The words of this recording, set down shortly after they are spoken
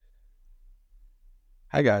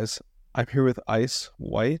Hi, guys. I'm here with Ice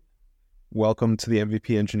White. Welcome to the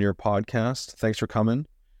MVP Engineer podcast. Thanks for coming.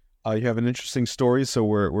 You have an interesting story, so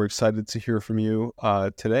we're excited to hear from you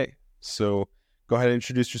today. So go ahead and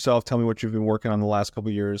introduce yourself. Tell me what you've been working on the last couple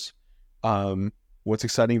of years. What's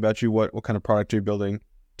exciting about you? What kind of product are you building?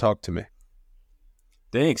 Talk to me.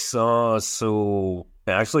 Thanks. So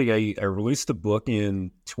actually, I released a book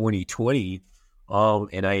in 2020,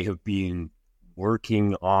 and I have been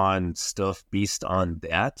working on stuff based on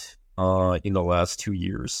that in the last 2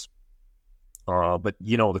 years. But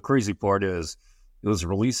the crazy part is it was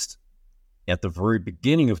released at the very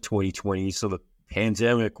beginning of 2020, so the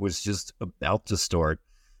pandemic was just about to start.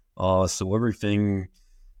 So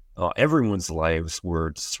everyone's lives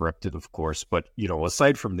were disrupted, of course. But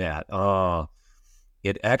aside from that,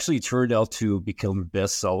 it actually turned out to become a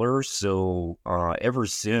bestseller. So ever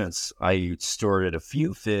since, I started a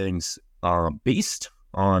few things based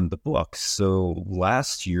on the book. So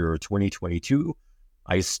last year, 2022,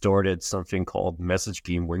 I started something called Message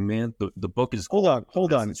Game Wingman. The book is Hold on.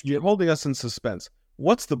 You're holding us in suspense.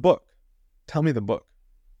 What's the book? Tell me the book.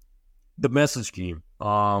 The Message Game.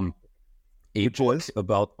 A book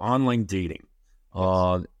about online dating.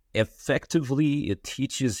 Yes. Effectively, it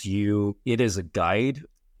teaches you, it is a guide,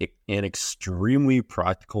 an extremely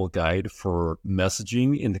practical guide for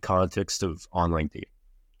messaging in the context of online dating.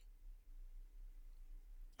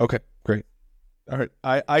 Okay, great. All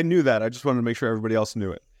right. I knew that. I just wanted to make sure everybody else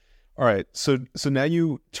knew it. All right. So now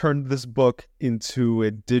you turned this book into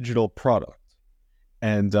a digital product.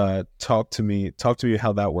 And talk to me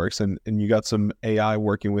how that works. And you got some AI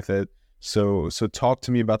working with it. So talk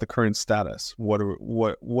to me about the current status.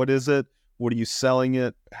 What is it? What are you selling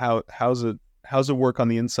it? How's it work on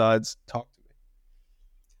the insides? Talk to me.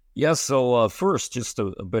 Yeah, so first, just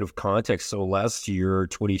a bit of context. So last year,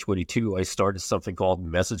 2022, I started something called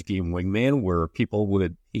Message Game Wingman, where people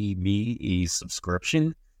would pay me a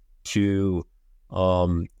subscription to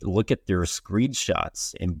look at their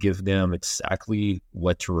screenshots and give them exactly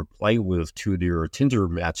what to reply with to their Tinder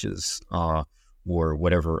matches or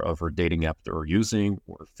whatever other dating app they're using,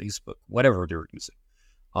 or Facebook, whatever they're using.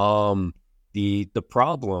 The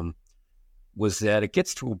problem was that it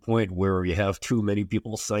gets to a point where you have too many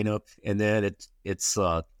people sign up, and then it's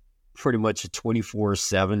pretty much a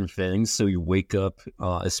 24/7 thing. So you wake up,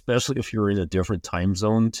 especially if you're in a different time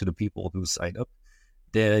zone to the people who sign up,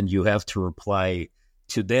 then you have to reply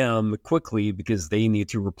to them quickly because they need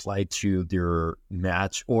to reply to their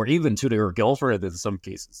match or even to their girlfriend in some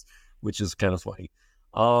cases, which is kind of funny.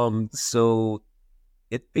 So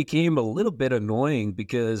it became a little bit annoying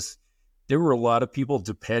because there were a lot of people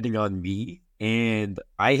depending on me, and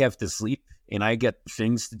I have to sleep, and I get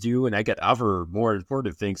things to do, and I get other more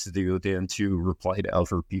important things to do than to reply to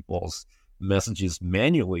other people's messages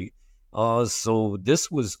manually. So this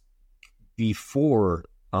was before,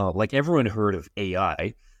 like everyone heard of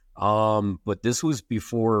AI, but this was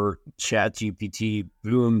before ChatGPT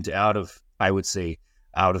boomed out of, I would say,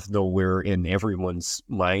 out of nowhere in everyone's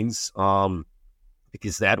minds.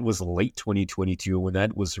 Because that was late 2022 when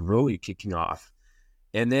that was really kicking off.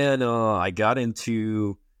 And then I got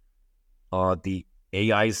into the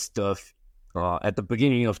AI stuff at the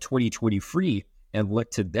beginning of 2023 and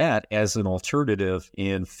looked at that as an alternative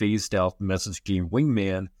and phased out Message Game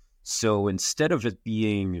Wingman. So instead of it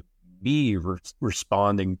being me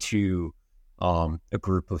responding to a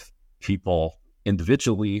group of people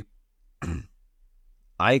individually,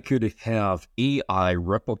 I could have AI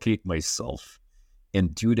replicate myself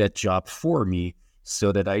and do that job for me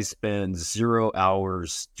so that I spend 0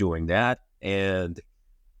 hours doing that. And,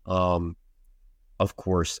 of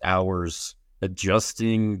course, hours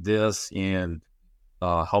adjusting this and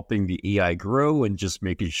helping the AI grow and just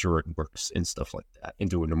making sure it works and stuff like that, and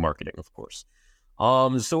doing the marketing, of course.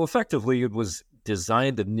 So effectively, it was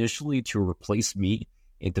designed initially to replace me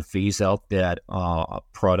and to phase out that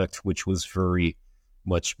product, which was very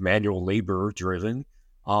much manual labor driven.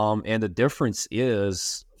 And the difference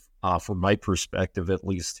is, from my perspective at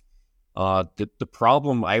least, the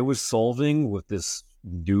problem I was solving with this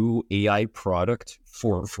new AI product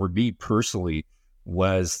for me personally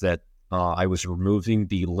was that I was removing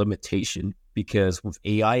the limitation, because with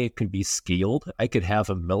AI it can be scaled. I could have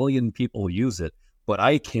 1 million people use it, but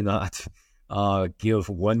I cannot give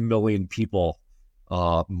 1 million people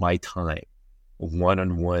my time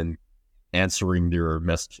one-on-one answering their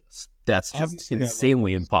messages. That's just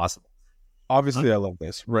insanely impossible. Obviously, I love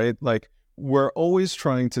this, right? Like, we're always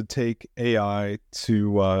trying to take AI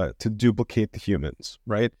to duplicate the humans,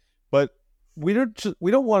 right? But we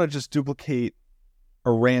don't want to just duplicate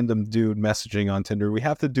a random dude messaging on Tinder. We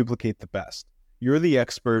have to duplicate the best. You're the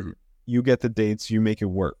expert. you get the dates, you make it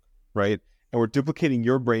work, right? And we're duplicating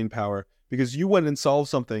your brain power because you went and solved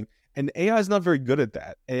something. And AI is not very good at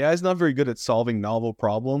that. AI is not very good at solving novel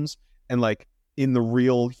problems and like in the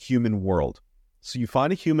real human world. So you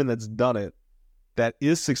find a human that's done it, that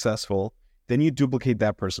is successful, then you duplicate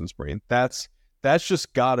that person's brain. That's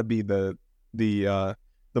just got to be the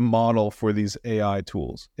model for these AI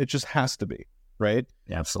tools. It just has to be, right?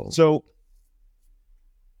 Absolutely. So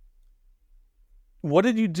what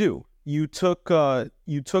did you do? You took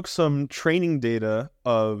some training data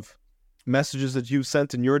of messages that you've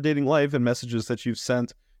sent in your dating life and messages that you've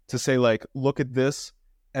sent to say like, look at this,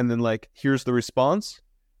 and then like, here's the response,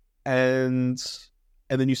 and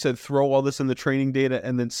then you said throw all this in the training data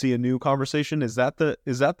and then see a new conversation. Is that the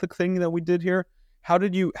thing that we did here? How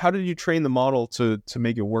did you train the model to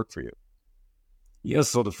make it work for you? Yeah,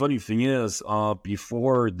 so the funny thing is,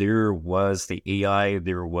 before there was the AI,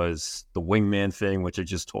 there was the wingman thing, which I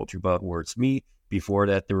just told you about, where it's me. Before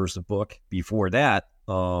that, there was a book. Before that,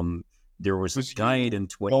 there was a guide in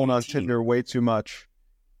 2018. Going on Tinder way too much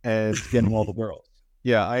and getting all the girls.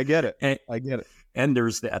 Yeah, I get it. I get it. And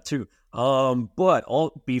there's that too.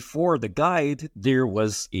 But before the guide, there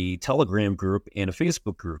was a Telegram group and a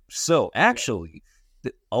Facebook group. So actually,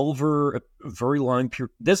 over a very long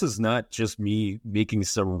period, this is not just me making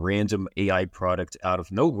some random AI product out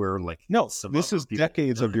of nowhere. Like, no, this is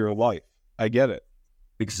decades of your life. I get it.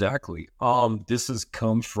 Exactly. This has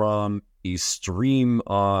come from a stream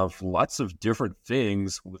of lots of different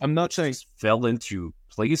things. I'm not saying fell into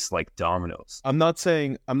place like dominoes. I'm not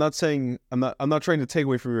trying to take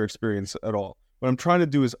away from your experience at all. What I'm trying to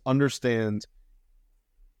do is understand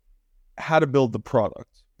how to build the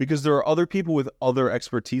product, because there are other people with other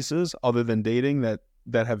expertises other than dating that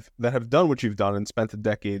have done what you've done and spent the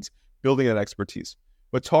decades building that expertise.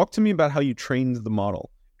 But talk to me about how you trained the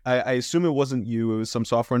model. I assume it wasn't you, it was some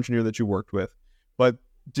software engineer that you worked with. But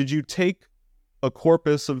did you take a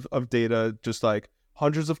corpus of data, just like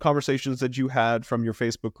hundreds of conversations that you had from your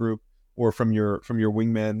Facebook group or from your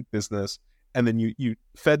wingman business, and then you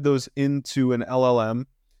fed those into an LLM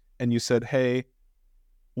and you said, hey,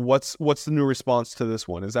 what's the new response to this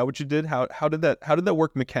one? Is that what you did? How did that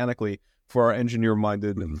work mechanically for our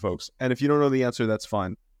engineer-minded folks? And if you don't know the answer, that's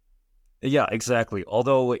fine. Yeah, exactly.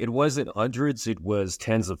 Although it wasn't hundreds, it was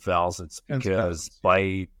tens of thousands, because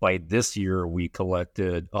by this year we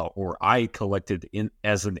collected, or I collected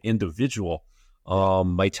as an individual,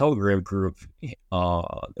 my Telegram group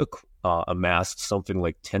amassed something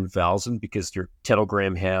like 10,000, because your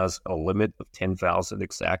Telegram has a limit of 10,000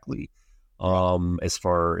 exactly, as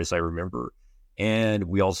far as I remember. And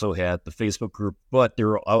we also had the Facebook group, but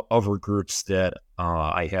there are other groups that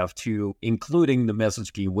I have too, including the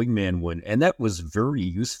Message Game Wingman one. And that was very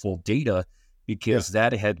useful data, because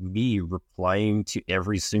that had me replying to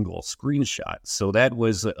every single screenshot. So that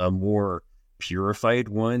was a more purified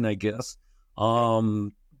one, I guess.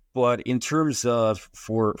 But in terms of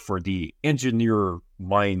for the engineer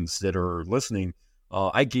minds that are listening,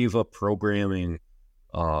 I gave up programming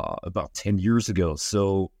about 10 years ago.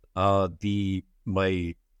 So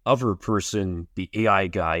my other person, the AI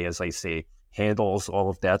guy, as I say, handles all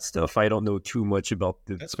of that stuff. I don't know too much about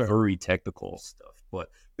the very technical stuff, but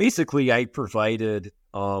basically I provided,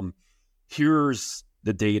 here's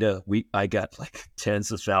the data. I got like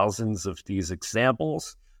tens of thousands of these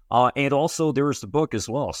examples. And also there's the book as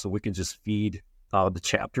well. So we can just feed the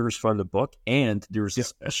chapters from the book. And there's a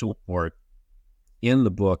special part in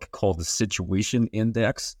the book called the Situation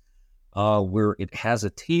Index, where it has a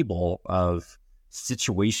table of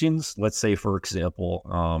situations. Let's say, for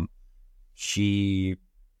example, she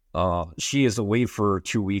is away for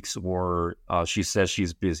 2 weeks, or she says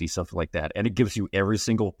she's busy, something like that. And it gives you every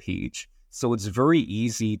single page. So it's very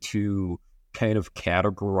easy to kind of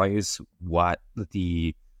categorize what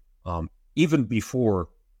the, even before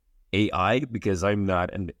AI, because I'm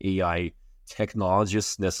not an AI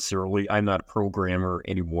technologist necessarily. I'm not a programmer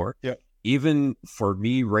anymore. Yeah. Even for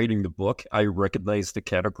me writing the book, I recognized the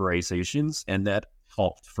categorizations, and that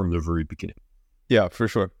helped from the very beginning. Yeah, for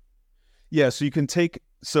sure. Yeah, so you can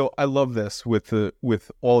so I love this with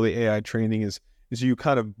all the AI training is you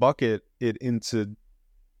kind of bucket it into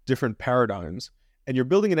different paradigms, and you're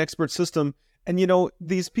building an expert system. And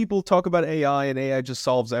these people talk about AI and AI just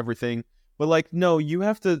solves everything, but like, no, you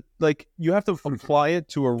have to apply it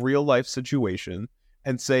to a real life situation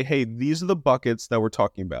and say, hey, these are the buckets that we're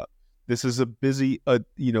talking about. This is a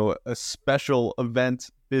special event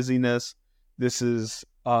busyness. This is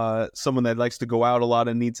someone that likes to go out a lot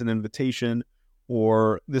and needs an invitation,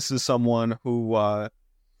 or this is someone who's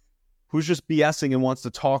just BSing and wants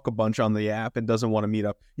to talk a bunch on the app and doesn't want to meet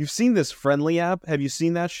up. You've seen this Friendly app. Have you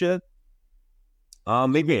seen that shit?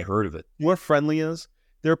 Maybe I heard of it. What Friendly is?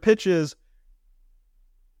 Their pitch is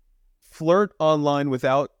flirt online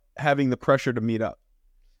without having the pressure to meet up.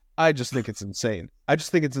 I just think it's insane.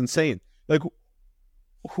 Like,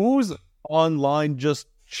 who's online just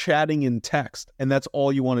chatting in text and that's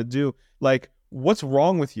all you want to do? Like, what's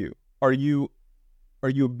wrong with you? Are you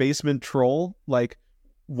a basement troll? Like,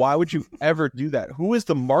 why would you ever do that? Who is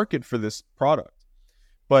the market for this product?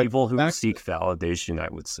 But people who seek validation, I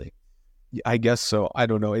would say. I guess so. I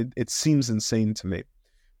don't know. It seems insane to me.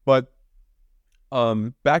 But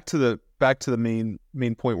back to the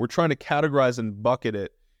main point. We're trying to categorize and bucket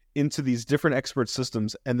it into these different expert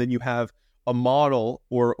systems, and then you have a model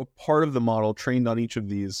or a part of the model trained on each of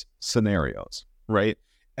these scenarios, right?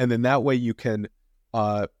 And then that way you can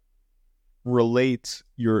relate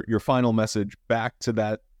your final message back to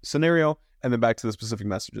that scenario and then back to the specific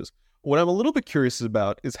messages. What I'm a little bit curious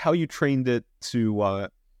about is how you trained it to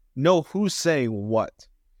know who's saying what.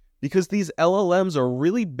 Because these LLMs are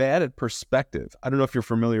really bad at perspective. I don't know if you're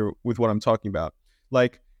familiar with what I'm talking about.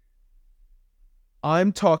 Like,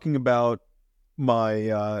 I'm talking about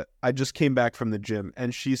I just came back from the gym,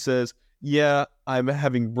 and she says, yeah, I'm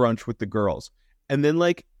having brunch with the girls. And then,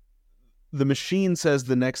 like, the machine says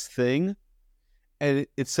the next thing, and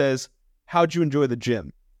it says, how'd you enjoy the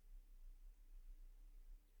gym?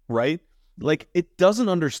 Right? Like, it doesn't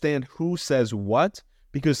understand who says what,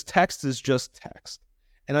 because text is just text.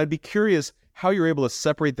 And I'd be curious how you're able to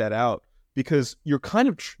separate that out, because you're kind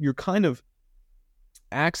of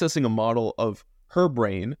accessing a model of her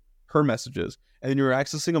brain, her messages, and then you're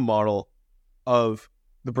accessing a model of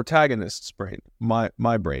the protagonist's brain, my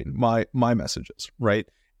brain, my messages, right?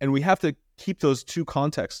 And we have to keep those two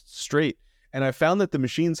contexts straight. And I found that the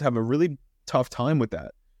machines have a really tough time with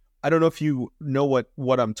that. I don't know if you know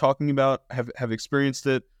what I'm talking about, have experienced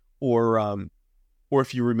it, or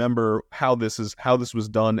if you remember how this was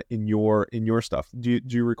done in your stuff. Do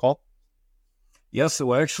you recall? Yeah,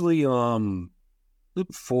 so actually,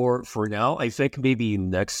 for now, I think maybe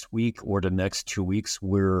next week or the next 2 weeks,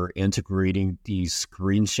 we're integrating the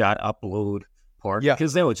screenshot upload part. Yeah,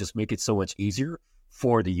 because that would just make it so much easier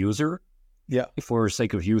for the user. Yeah, for the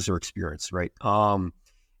sake of user experience, right?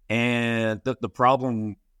 And the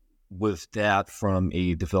problem with that from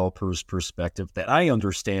a developer's perspective that I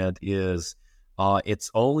understand is it's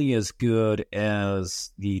only as good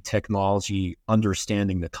as the technology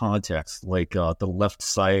understanding the context. Like the left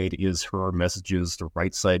side is her messages, the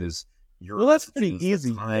right side is your well, that's pretty messages,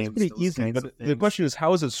 easy. times, That's pretty easy. But the question is,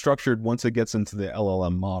 how is it structured once it gets into the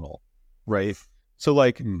LLM model, right? So,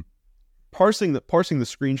 like, parsing the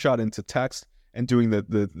screenshot into text and doing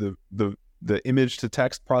the image to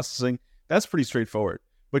text processing, that's pretty straightforward.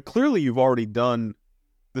 But clearly you've already done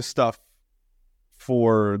the stuff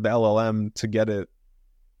for the LLM to get it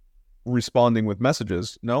responding with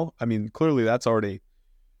messages. No? I mean, clearly that's already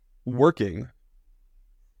working.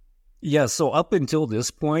 Yeah, so up until this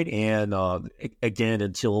point, and again,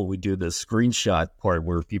 until we do the screenshot part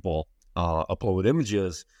where people upload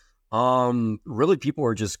images, really people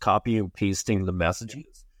are just copying and pasting the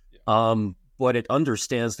messages. Yeah. But it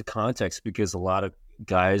understands the context because a lot of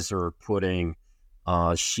guys are putting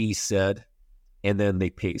she said, and then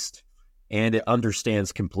they paste. And it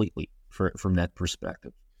understands completely from that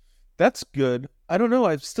perspective. That's good. I don't know.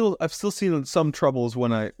 I've still seen some troubles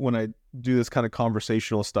when I do this kind of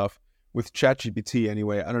conversational stuff with ChatGPT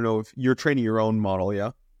anyway. I don't know if you're training your own model,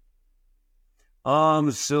 yeah?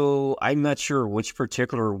 So I'm not sure which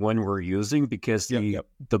particular one we're using because the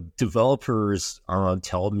developers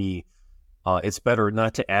tell me it's better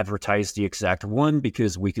not to advertise the exact one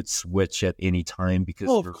because we could switch at any time because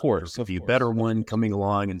of course, there could be a better one coming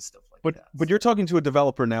along and stuff like that. But you're talking to a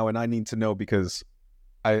developer now, and I need to know because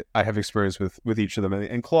I have experience with each of them.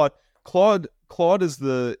 And Claude is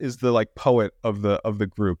the like poet of the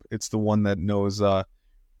group. It's the one that knows the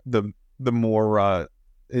more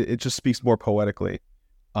it just speaks more poetically.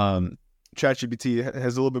 ChatGPT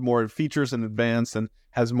has a little bit more features and advanced and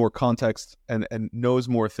has more context and knows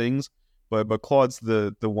more things. But Claude's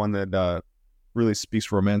the one that really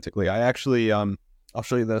speaks romantically. I actually I'll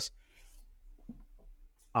show you this.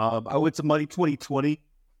 I went to Money 2020,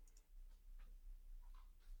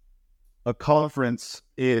 a conference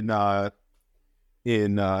in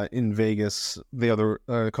Vegas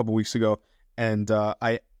a couple weeks ago, and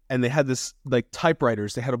they had this like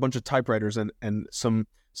typewriters. They had a bunch of typewriters and some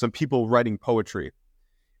people writing poetry,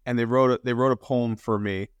 and they wrote a poem for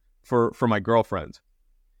me for my girlfriend.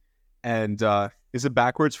 And is it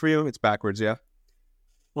backwards for you? It's backwards, yeah.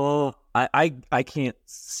 Well, I can't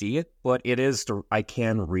see it, but it is. I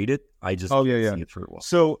can read it. I just can't see it very well.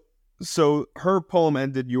 So her poem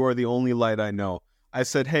ended, "You are the only light I know." I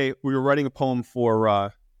said, hey, we were writing a poem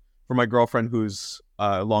for my girlfriend who's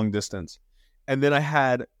long distance, and then I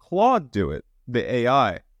had Claude do it, the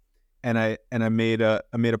AI, and I made a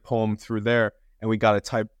poem through there, and we got it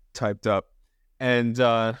typed up, and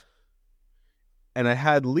I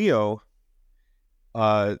had Leo,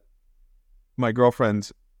 my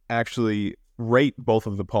girlfriend, actually rate both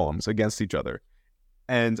of the poems against each other.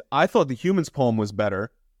 And I thought the human's poem was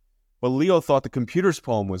better, but Leo thought the computer's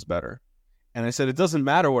poem was better. And I said, it doesn't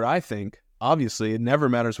matter what I think. Obviously, it never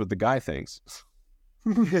matters what the guy thinks.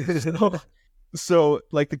 So,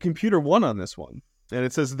 like, the computer won on this one. And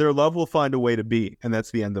it says, their love will find a way to be. And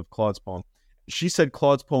that's the end of Claude's poem. She said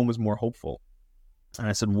Claude's poem was more hopeful. And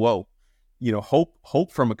I said, whoa,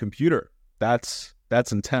 hope from a computer. That's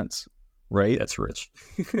intense. Right? That's rich.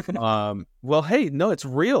 Well, hey, no, it's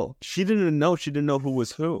real. She didn't know who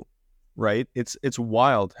was who, right? It's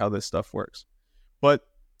wild how this stuff works. But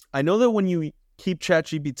I know that when you keep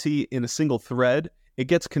ChatGPT in a single thread, it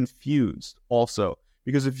gets confused also,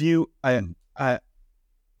 because if you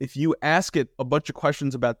ask it a bunch of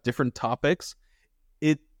questions about different topics,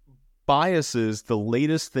 it biases the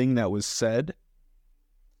latest thing that was said.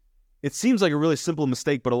 It seems like a really simple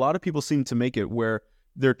mistake, but a lot of people seem to make it where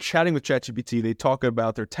they're chatting with ChatGPT, they talk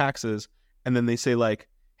about their taxes, and then they say like,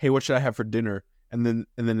 hey, what should I have for dinner? And then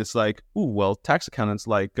it's like, ooh, well, tax accountants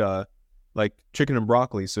like chicken and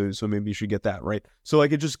broccoli, so maybe you should get that, right? So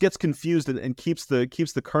like it just gets confused and keeps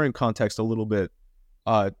the current context a little bit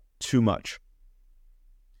too much.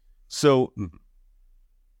 So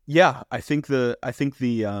yeah, I think the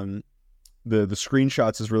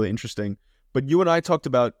screenshots is really interesting. But you and I talked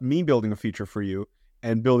about me building a feature for you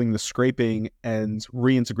and building the scraping and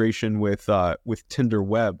reintegration with Tinder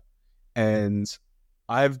Web. And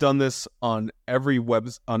I've done this on every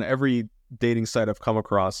dating site I've come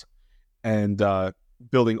across, and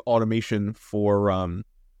building automation for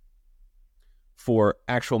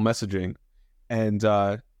actual messaging. And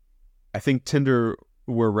I think Tinder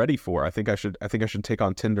we're ready for. I think I should take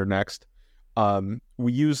on Tinder next.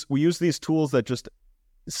 We use these tools that just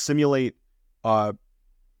simulate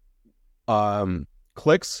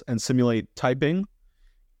clicks and simulate typing,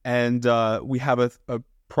 and we have a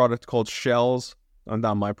product called Shells.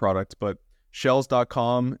 Not my product, but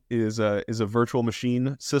Shells.com is a virtual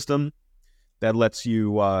machine system that lets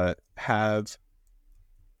you have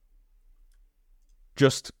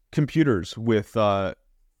just computers with a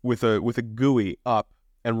GUI up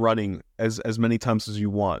and running as many times as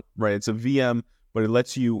you want. Right? It's a VM, but it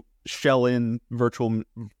lets you shell in virtual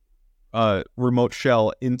remote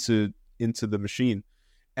shell into the machine.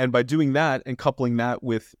 And by doing that and coupling that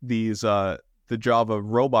with these the Java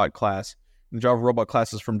robot class, the Java robot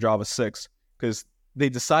class is from Java 6, because they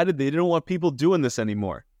decided they didn't want people doing this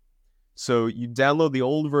anymore. So you download the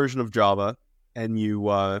old version of Java and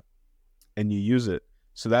you use it.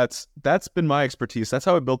 So that's been my expertise. That's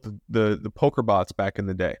how I built the poker bots back in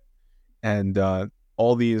the day. And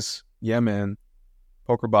all these,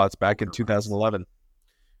 poker bots back in 2011.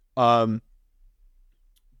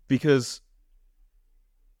 Because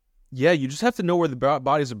you just have to know where the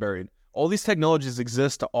bodies are buried. All these technologies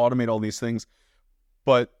exist to automate all these things,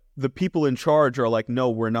 but the people in charge are like, no,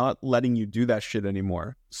 we're not letting you do that shit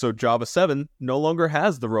anymore. So Java 7 no longer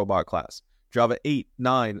has the robot class. Java 8,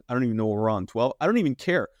 9, I don't even know what we're on, 12. I don't even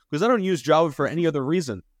care, because I don't use Java for any other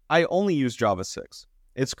reason. I only use Java 6.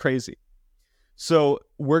 It's crazy. So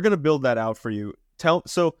we're going to build that out for you.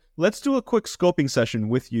 So let's do a quick scoping session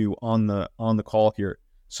with you on the call here.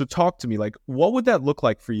 So talk to me, like, what would that look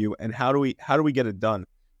like for you, and how do we get it done?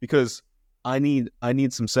 Because I need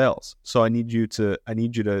some sales. So I need you to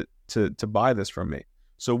buy this from me.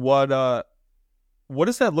 So what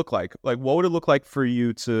does that look like? Like, what would it look like for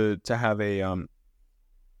you to have a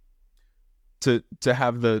to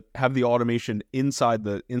have the automation inside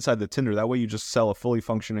the Tinder? That way you just sell a fully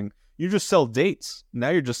functioning, you just sell dates. Now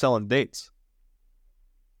you're just selling dates.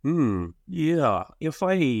 Yeah.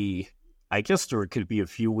 I guess there could be a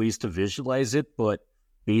few ways to visualize it, but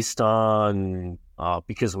based on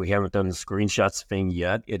because we haven't done the screenshots thing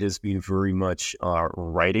yet, it has been very much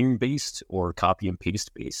writing based or copy and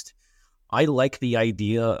paste based. I like the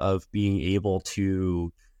idea of being able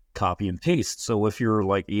to copy and paste. So if you're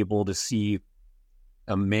like able to see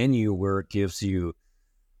a menu where it gives you,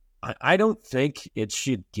 I don't think it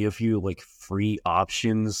should give you like free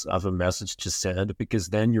options of a message to send, because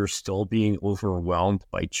then you're still being overwhelmed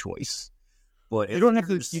by choice. But you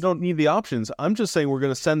don't need the options. I'm just saying we're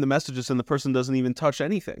going to send the messages and the person doesn't even touch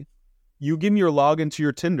anything. You give me your login to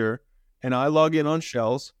your Tinder and I log in on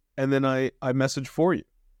Shells, and then I message for you.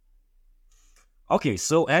 Okay,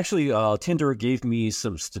 so actually, Tinder gave me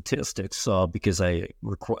some statistics because I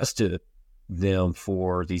requested them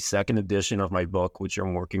for the second edition of my book, which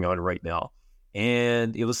I'm working on right now.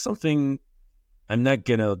 And it was something, I'm not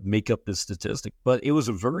going to make up the statistic, but it was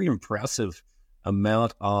a very impressive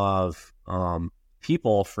amount of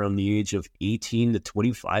people from the age of 18 to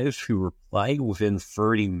 25 who replied within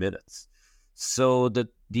 30 minutes. So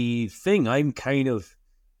the thing I'm kind of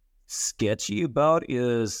sketchy about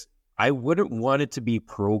is I wouldn't want it to be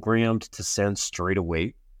programmed to send straight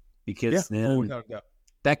away, because then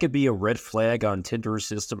that could be a red flag on Tinder's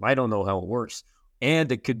system. I don't know how it works.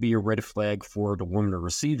 And it could be a red flag for the woman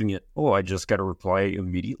receiving it. Oh, I just got to reply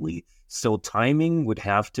immediately. So timing would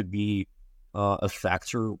have to be a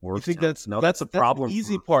factor. I think that's a problem. That's the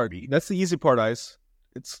easy part. That's the easy part, Ice.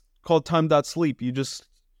 It's called time.sleep. You just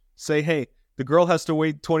say, hey, the girl has to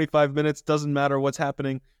wait 25 minutes. Doesn't matter what's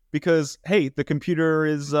happening. Because, hey, the computer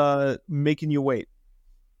is making you wait.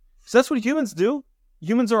 So that's what humans do.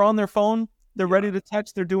 Humans are on their phone. They're ready to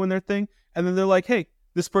text. They're doing their thing. And then they're like, hey,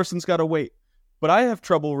 this person's got to wait. But I have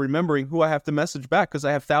trouble remembering who I have to message back because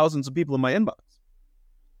I have thousands of people in my inbox.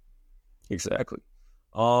 Exactly.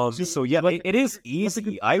 So, yeah, it is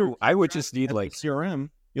easy. I would just need like CRM.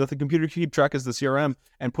 You let the computer keep track as the CRM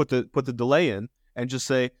and put the delay in and just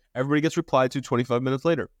say, everybody gets replied to 25 minutes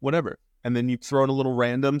later, whatever. And then you throw in a little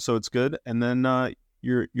random so it's good, and then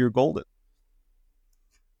you're golden.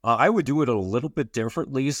 I would do it a little bit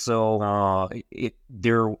differently. So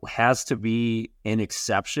there has to be an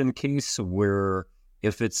exception case where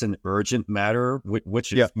if it's an urgent matter,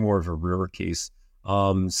 which is more of a rare case,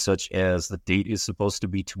 such as the date is supposed to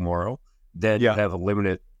be tomorrow, then you have a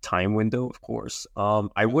limited time window, of course.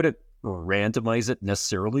 I wouldn't randomize it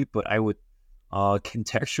necessarily, but I would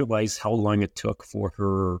contextualize how long it took for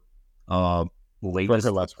her latest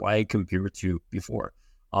reply compared to before,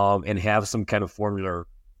 and have some kind of formula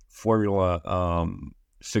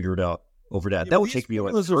figured out over that. That would take me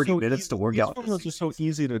like 30 minutes to work out. Formulas are so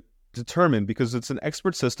easy to determine because it's an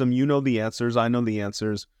expert system. You know the answers. I know the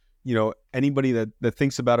answers. You know, anybody that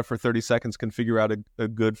thinks about it for 30 seconds can figure out a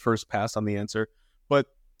good first pass on the answer. But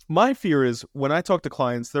my fear is when I talk to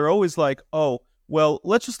clients, they're always like, oh, well,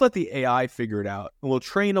 let's just let the AI figure it out, and we'll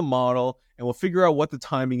train a model, and we'll figure out what the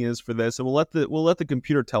timing is for this, and we'll let the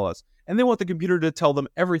computer tell us. And they want the computer to tell them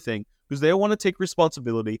everything because they don't want to take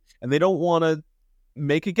responsibility, and they don't want to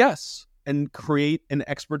make a guess and create an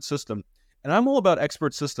expert system. And I'm all about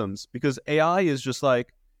expert systems because AI is just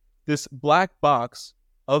like this black box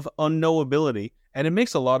of unknowability, and it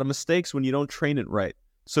makes a lot of mistakes when you don't train it right.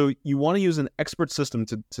 So you want to use an expert system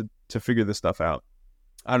to figure this stuff out.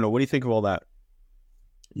 I don't know. What do you think of all that?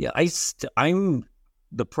 Yeah, I'm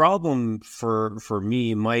the problem for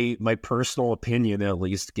me. My personal opinion, at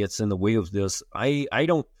least, gets in the way of this. I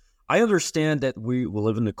understand that we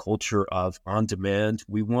live in a culture of on demand.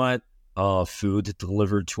 We want food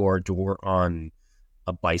delivered to our door on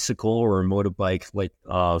a bicycle or a motorbike, like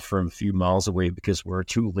from a few miles away, because we're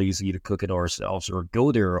too lazy to cook it ourselves or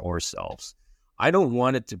go there ourselves. I don't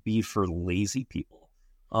want it to be for lazy people,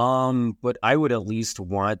 but I would at least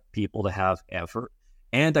want people to have effort.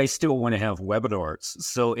 And I still want to have webinars.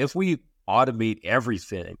 So if we automate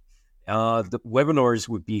everything, the webinars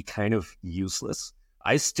would be kind of useless.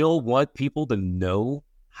 I still want people to know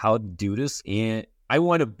how to do this. And I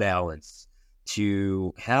want a balance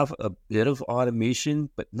to have a bit of automation,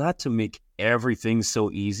 but not to make everything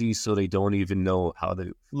so easy so they don't even know how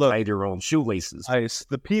to tie their own shoelaces.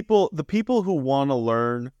 The people who want to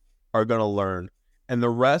learn are going to learn. And the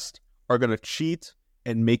rest are going to cheat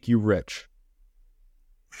and make you rich.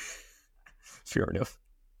 Fair enough.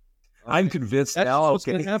 I'm convinced now.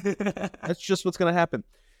 Okay. That's just what's going to happen.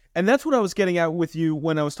 And that's what I was getting at with you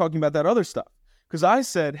when I was talking about that other stuff. Because I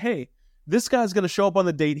said, hey, this guy's going to show up on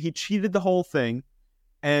the date. He cheated the whole thing.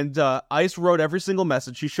 And Ice wrote every single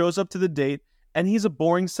message. He shows up to the date, and he's a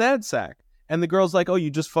boring sad sack. And the girl's like, oh, you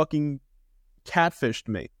just fucking catfished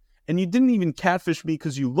me. And you didn't even catfish me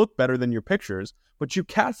because you look better than your pictures, but you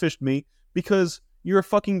catfished me because you're a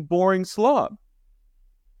fucking boring slob.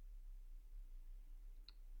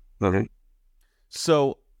 Okay.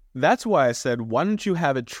 So that's why I said, why don't you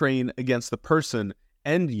have it train against the person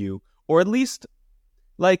and you, or at least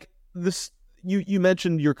like this, you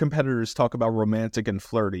mentioned your competitors talk about romantic and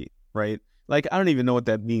flirty, right? Like, I don't even know what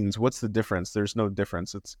that means. What's the difference? There's no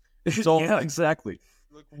difference. It's all yeah, exactly.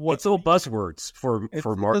 It's all buzzwords for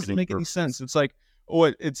marketing. It doesn't make any sense. It's like,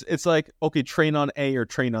 it's like, okay, train on A or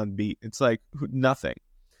train on B. It's like nothing.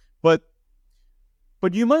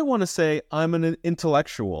 But you might want to say, I'm an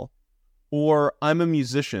intellectual, or I'm a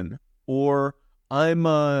musician, or I'm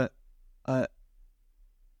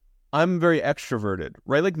I'm very extroverted,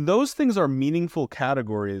 right? Like those things are meaningful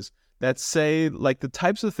categories that say like the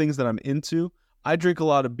types of things that I'm into. I drink a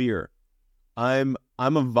lot of beer. I'm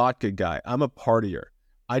a vodka guy. I'm a partier.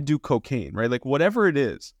 I do cocaine, right? Like whatever it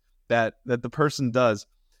is that the person does,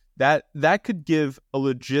 that could give a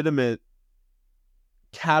legitimate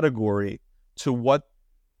category to what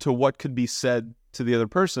could be said to the other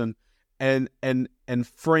person, and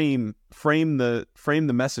frame the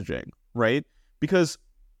messaging, right? Because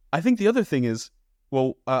I think the other thing is,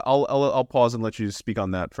 well, I'll pause and let you speak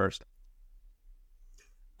on that first.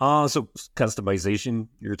 So customization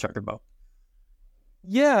you're talking about?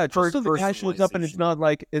 Yeah, just so the guy shows up and it's not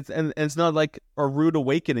like it's not like a rude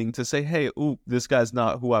awakening to say, hey, ooh, this guy's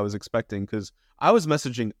not who I was expecting, because I was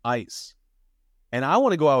messaging Ice, and I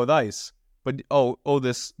want to go out with Ice, but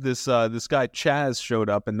this guy Chaz showed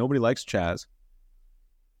up and nobody likes Chaz.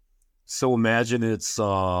 So imagine it's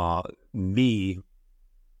me.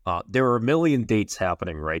 There are a million dates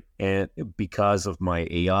happening, right? And because of my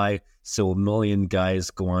AI, so a million guys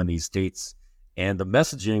go on these dates, and the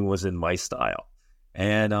messaging was in my style.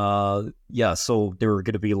 And so there are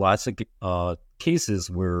going to be lots of cases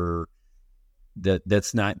where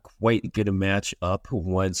that's not quite going to match up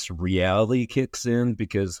once reality kicks in,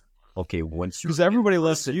 because everybody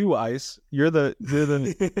loves you, Ice. You're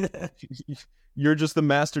you're just the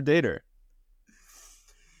master dater.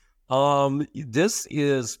 This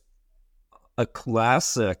is a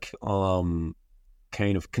classic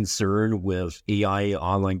kind of concern with AI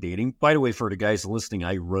online dating. By the way, for the guys listening,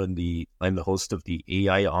 I'm the host of the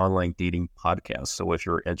AI online dating podcast. So if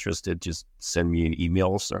you're interested, just send me an email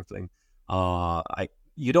or something.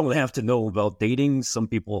 You don't have to know about dating. Some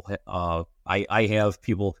people, I have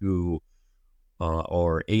people who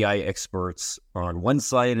are AI experts on one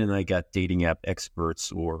side, and I got dating app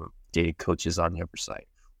experts or dating coaches on the other side,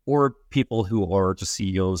 or people who are the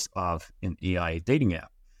CEOs of an AI dating app.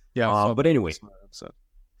 Yeah. But anyway,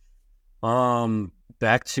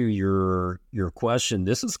 back to your question.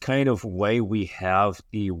 This is kind of why we have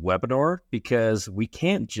the webinar, because we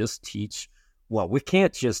can't just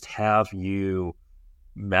have you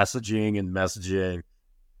messaging,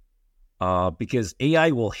 because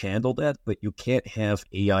AI will handle that, but you can't have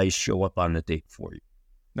AI show up on a date for you.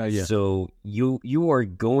 Not yet. So you are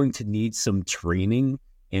going to need some training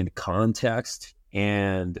and context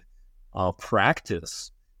and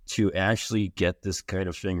practice to actually get this kind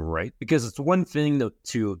of thing right. Because it's one thing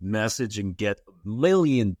to message and get a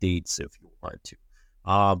million dates if you want to,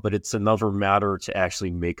 but it's another matter to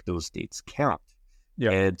actually make those dates count.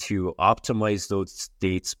 Yeah. And to optimize those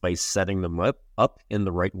dates by setting them up in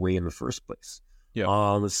the right way in the first place.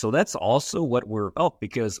 Yeah. So that's also what we're about,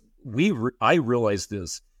 because I realized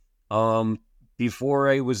this before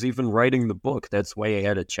I was even writing the book. That's why I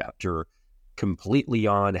had a chapter completely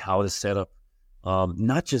on how to set up.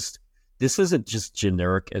 This isn't just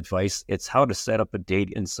generic advice. It's how to set up a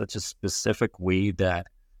date in such a specific way that,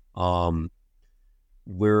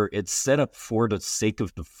 where it's set up for the sake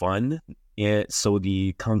of the fun, and so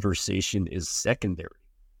the conversation is secondary.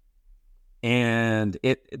 And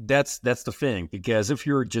that's the thing, because if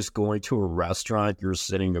you're just going to a restaurant, you're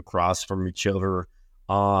sitting across from each other,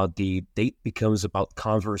 the date becomes about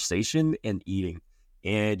conversation and eating.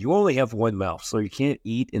 And you only have one mouth, so you can't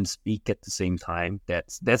eat and speak at the same time.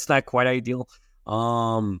 That's not quite ideal.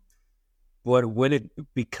 But when it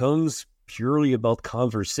becomes purely about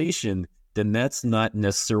conversation, then that's not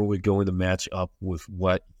necessarily going to match up with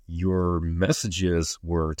what your messages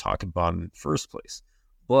were talking about in the first place.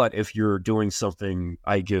 But if you're doing something,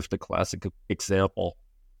 I give the classic example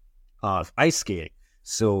of ice skating.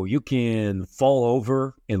 So you can fall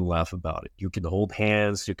over and laugh about it. You can hold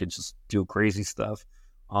hands. You can just do crazy stuff.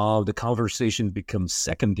 The conversation becomes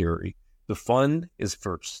secondary. The fun is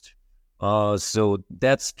first. So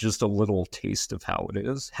that's just a little taste of how it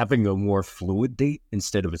is. Having a more fluid date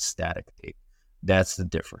instead of a static date. That's the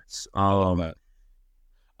difference.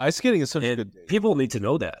 Ice skating is such a good date. People need to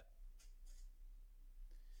know that.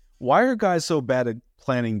 Why are guys so bad at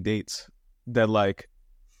planning dates that like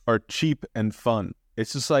are cheap and fun?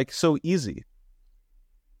 It's just like so easy.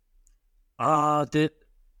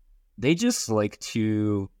 They just like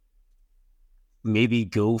to maybe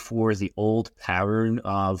go for the old pattern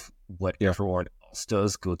of what everyone else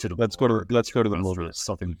does. Let's go to the movie.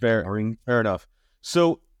 Something fair enough.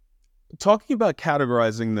 So, talking about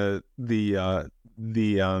categorizing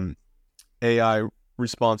the AI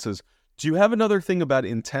responses, do you have another thing about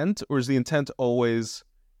intent, or is the intent always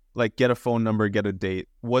like get a phone number, get a date?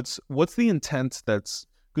 What's the intent? That's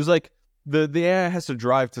because like the AI has to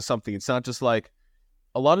drive to something. It's not just like,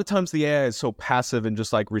 a lot of times the AI is so passive and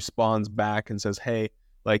just like responds back and says, hey,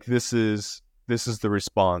 like this is the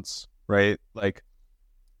response, right? Like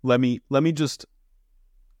let me just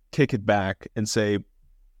kick it back and say,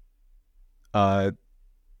 oh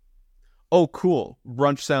cool,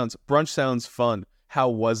 brunch sounds fun. How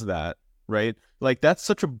was that? Right? Like that's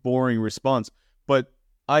such a boring response. But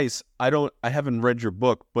Ice, I haven't read your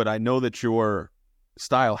book, but I know that your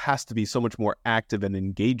style has to be so much more active and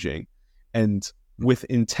engaging and with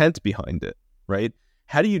intent behind it, right?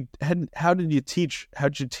 How did you teach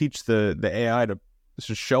the AI to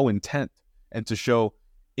show intent and to show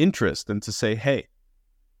interest and to say, hey,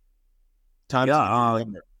 time to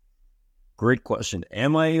great question.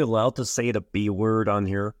 Am I allowed to say the B word on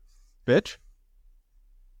here? Bitch?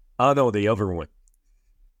 Oh no, the other one.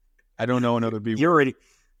 I don't know another B word. You're already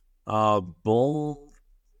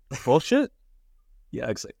bullshit? Yeah,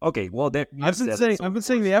 exactly. Okay, well I've been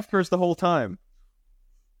saying the F first the whole time.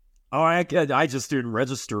 Oh, I just didn't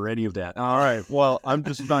register any of that. All right. Well, I'm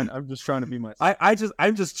just trying to be myself.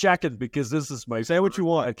 I'm just checking because this is my say what you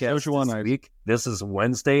want. Say what you want this week. This is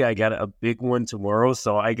Wednesday. I got a big one tomorrow,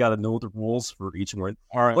 so I got to know the rules for each one.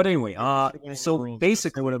 All right. But anyway, so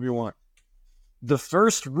basically, whatever you want. The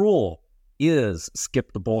first rule is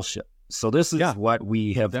skip the bullshit. So this is what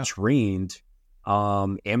we have trained.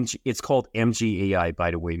 It's called MGAI,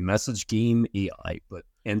 by the way, Message Game AI. But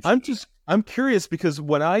I'm curious because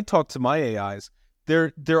when I talk to my AIs,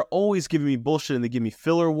 they're always giving me bullshit and they give me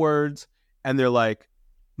filler words and they're like,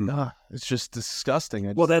 it's just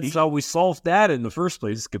disgusting. That's how we solved that in the first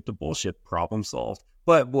place. Skip the bullshit, problem solved.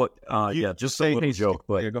 But what? Just a little joke.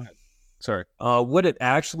 But go ahead. Sorry. What it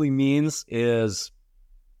actually means is,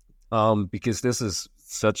 because this is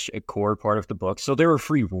such a core part of the book. So there are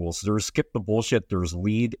 3 rules. There's skip the bullshit, there's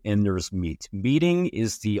lead, and there's meet. Meeting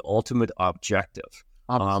is the ultimate objective.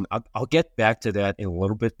 I'll get back to that in a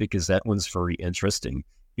little bit because that one's very interesting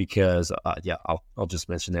because, I'll just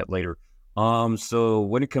mention that later. So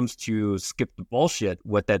when it comes to skip the bullshit,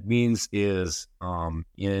 what that means is,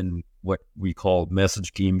 in what we call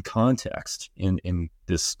message game context in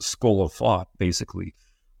this school of thought, basically,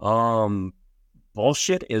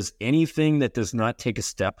 bullshit is anything that does not take a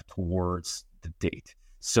step towards the date.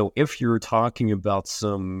 So if you're talking about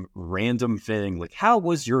some random thing like, how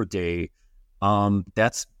was your day?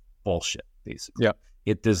 That's bullshit, basically. Yeah.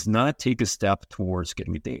 It does not take a step towards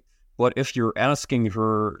getting a date. But if you're asking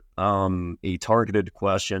her a targeted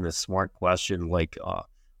question, a smart question, like,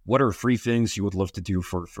 what are 3 things you would love to do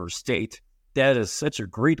for a first date? That is such a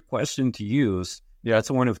great question to use. Yeah,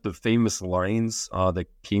 it's one of the famous lines that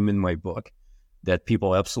came in my book that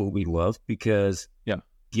people absolutely love because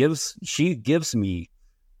she gives me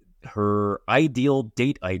her ideal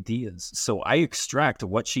date ideas. So I extract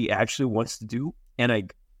what she actually wants to do and I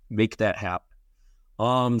make that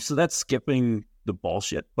happen. So that's skipping the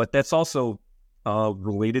bullshit, but that's also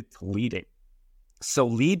related to leading. So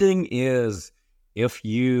leading is if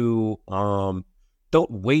you don't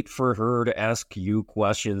wait for her to ask you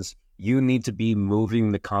questions, you need to be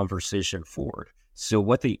moving the conversation forward. So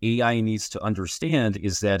what the AI needs to understand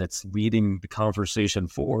is that it's leading the conversation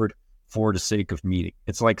forward for the sake of meeting.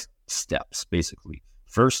 It's like steps, basically.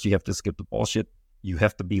 First, you have to skip the bullshit. You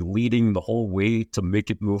have to be leading the whole way to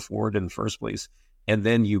make it move forward in the first place. And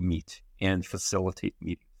then you meet and facilitate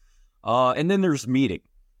meeting. And then there's meeting.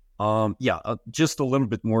 Just a little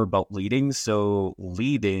bit more about leading. So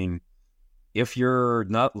leading, if you're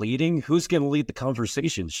not leading, who's going to lead the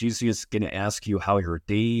conversation? She's just going to ask you how your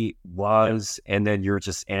day was, and then you're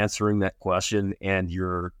just answering that question, and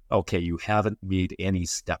you haven't made any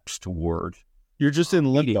steps toward. You're just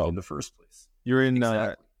in limbo in the first place. You're in.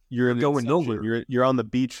 Exactly. You're going nowhere. You're on the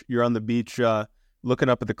beach. You're on the beach, looking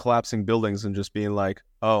up at the collapsing buildings and just being like,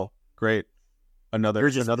 "Oh, great, another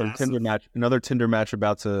Tinder match,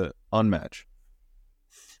 about to unmatch."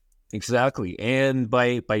 Exactly. And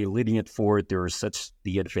by leading it forward, there is such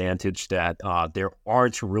the advantage that there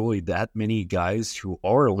aren't really that many guys who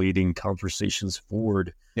are leading conversations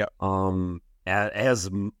forward. Yeah. As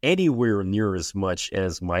anywhere near as much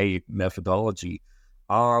as my methodology.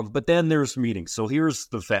 But then there's meetings. So here's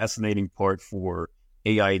the fascinating part for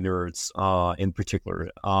AI nerds in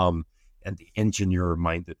particular, and the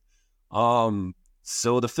engineer-minded.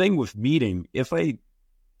 So the thing with meeting, if I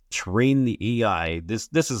train the AI, this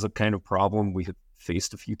is a kind of problem we have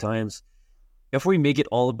faced a few times. If we make it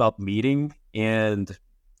all about meeting and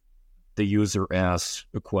the user asks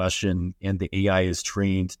a question and the AI is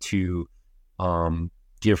trained to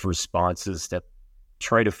give responses that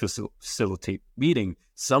try to facilitate meeting,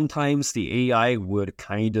 sometimes the AI would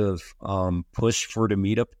kind of push for the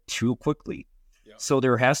meetup too quickly. So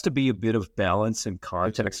there has to be a bit of balance and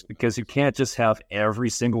context because you can't just have every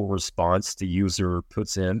single response the user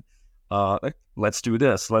puts in. Let's do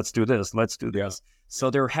this. Let's do this. Let's do this. So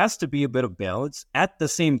there has to be a bit of balance. At the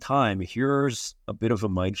same time, here's a bit of a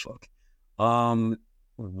mindfuck.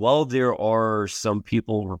 While there are some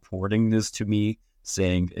people reporting this to me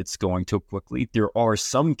saying it's going too quickly, there are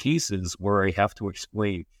some cases where I have to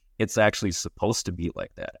explain it's actually supposed to be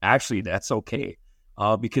like that. Actually, that's okay.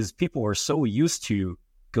 Because people are so used to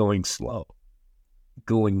going slow,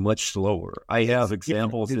 going much slower. I have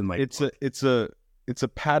examples in my book. It's a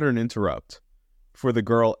pattern interrupt for the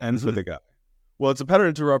girl and for the guy. Well, it's a pattern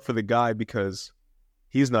interrupt for the guy because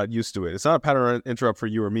he's not used to it. It's not a pattern interrupt for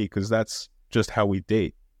you or me because that's just how we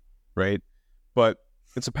date, right? But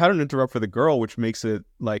it's a pattern interrupt for the girl, which makes it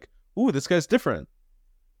like, ooh, this guy's different.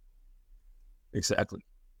 Exactly.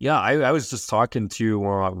 Yeah, I was just talking to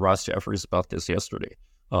Ross Jeffries about this yesterday.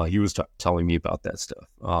 He was telling me about that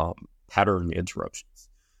stuff, pattern interruptions.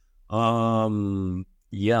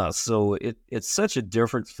 Yeah, so it's such a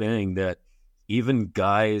different thing that even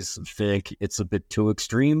guys think it's a bit too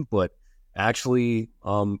extreme, but actually,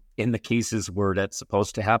 in the cases where that's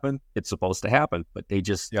supposed to happen, it's supposed to happen, but they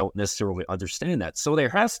just don't necessarily understand that. So there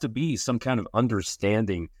has to be some kind of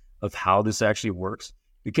understanding of how this actually works,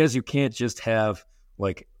 because you can't just have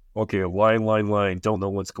like, okay, line, don't know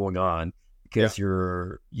what's going on, because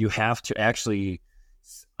you have to actually,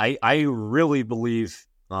 I really believe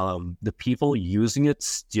the people using it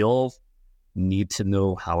still need to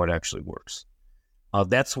know how it actually works.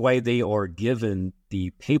 That's why they are given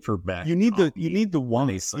the paperback. You need the why. You need the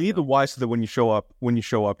why so that when you show up,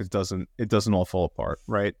 it doesn't all fall apart,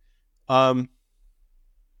 right?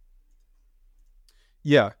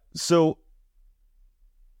 Yeah. So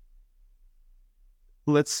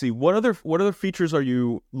let's see. What other features are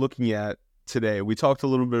you looking at today? We talked a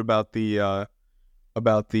little bit about the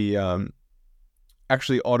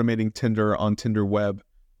actually automating Tinder on Tinder Web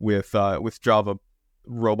with Java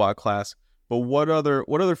robot class. But what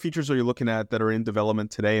other features are you looking at that are in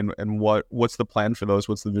development today, and what's the plan for those?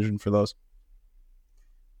 What's the vision for those?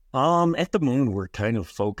 At the moment, we're kind of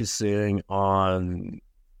focusing on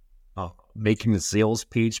making the sales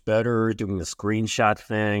page better, doing the screenshot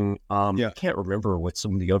thing. I can't remember what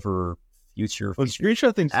some of the other future features.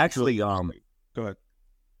 Screenshot things actually. Go ahead.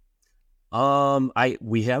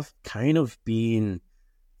 We have kind of been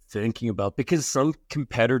thinking about, because some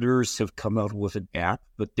competitors have come out with an app,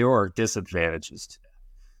 but there are disadvantages to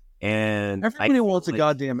that. And everybody wants a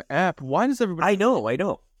goddamn app. Why does everybody? I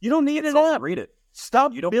know. You don't need an app. Read it.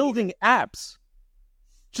 Stop building apps.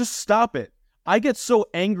 Just stop it. I get so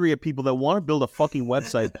angry at people that want to build a fucking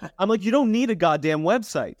website. I'm like, you don't need a goddamn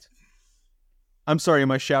website. I'm sorry,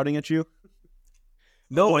 am I shouting at you?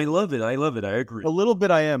 No, I love it. I agree. A little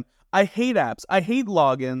bit I am. I hate apps. I hate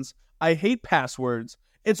logins. I hate passwords.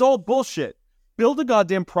 It's all bullshit. Build a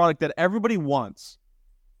goddamn product that everybody wants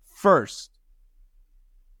first.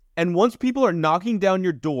 And once people are knocking down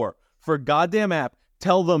your door for a goddamn app,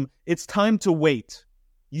 tell them it's time to wait.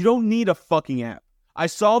 You don't need a fucking app. I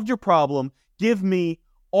solved your problem. Give me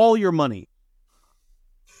all your money.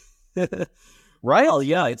 Right? Oh,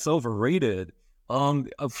 yeah, it's overrated.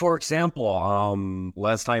 For example,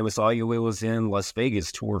 last time I saw you, it was in Las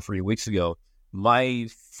Vegas 2 or 3 weeks ago. My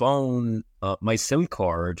phone, my SIM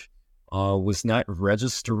card was not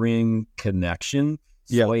registering connection.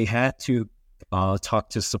 So I had to talk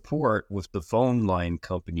to support with the phone line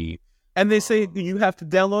company. And they say you have to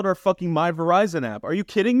download our fucking My Verizon app. Are you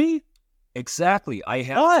kidding me? Exactly. I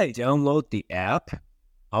have to download the app.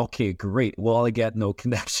 Okay, great. Well, I got no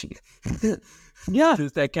connection. Yeah.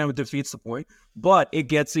 That kind of defeats the point. But it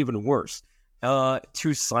gets even worse.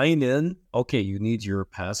 To sign in, okay, you need your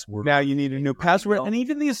password. Now you need a new password. And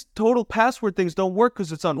even these total password things don't work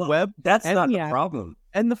because it's on web. That's not the problem.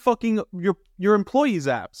 And the fucking your employees'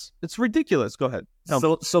 apps. It's ridiculous. Go ahead.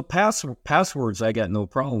 So passwords I got no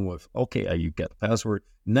problem with. Okay, you get the password.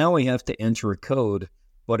 Now I have to enter a code,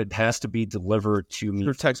 but it has to be delivered to me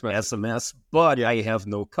through text message. SMS. But I have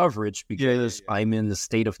no coverage because I'm in the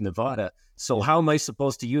state of Nevada. So how am I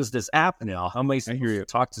supposed to use this app now? How am I supposed to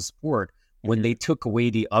talk to support when they took away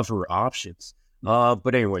the other options?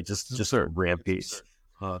 But anyway, just a rampage.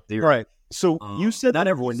 All right. So you said not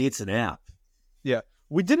everyone needs an app. Yeah.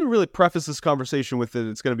 We didn't really preface this conversation with it.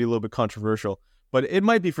 It's going to be a little bit controversial, but it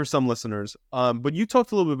might be for some listeners. But you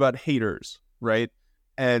talked a little bit about haters, right?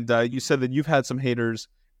 And you said that you've had some haters,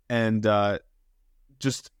 and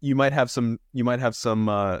just you might have some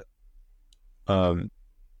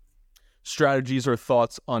strategies or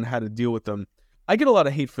thoughts on how to deal with them. I get a lot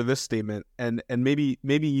of hate for this statement, and maybe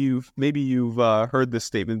you've heard this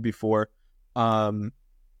statement before. and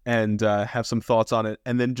have some thoughts on it,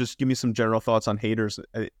 and then just give me some general thoughts on haters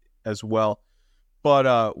as well.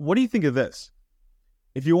 But what do you think of this?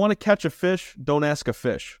 If you want to catch a fish, don't ask a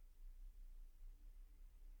fish.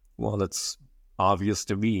 Well, that's obvious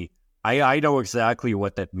to me. I know exactly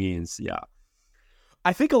what that means. Yeah.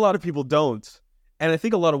 I think a lot of people don't. And I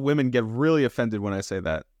think a lot of women get really offended when I say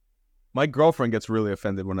that. My girlfriend gets really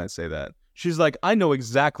offended when I say that. She's like, I know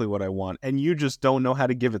exactly what I want, and you just don't know how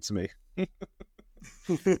to give it to me.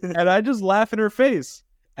 And I just laugh in her face.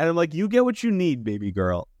 And I'm like, you get what you need, baby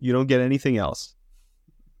girl. You don't get anything else.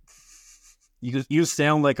 You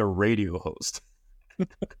sound like a radio host.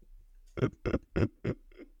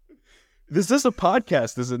 This is a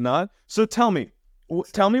podcast, is it not? So tell me what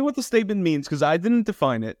the statement means, because I didn't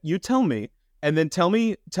define it. You tell me, and then tell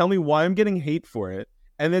me why I'm getting hate for it,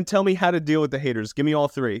 and then tell me how to deal with the haters. Give me all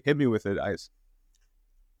three. Hit me with it, Ice.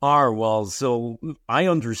 Well, so I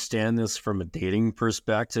understand this from a dating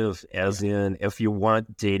perspective, as in, if you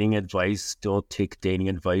want dating advice, don't take dating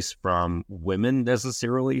advice from women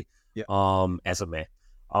necessarily. Yeah. As a man.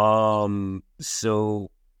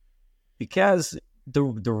 So because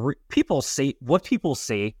the people say what people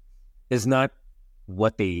say is not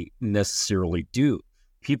what they necessarily do.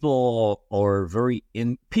 People are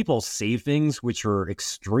people say things which are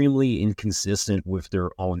extremely inconsistent with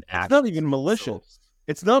their own actions. It's not even malicious.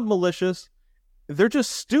 It's not malicious. They're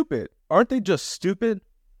just stupid. Aren't they just stupid?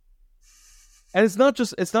 And it's not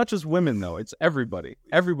just women though. It's everybody.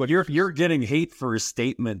 Everybody. You're getting hate for a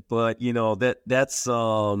statement, but you know that's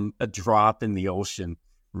a drop in the ocean,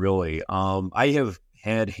 really. I have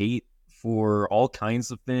had hate for all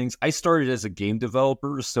kinds of things. I started as a game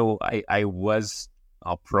developer, so I was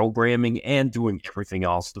programming and doing everything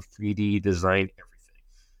else, the 3D design, everything.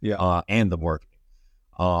 Yeah. And the marketing,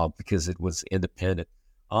 because it was independent.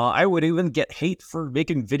 I would even get hate for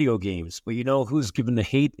making video games, but you know who's given the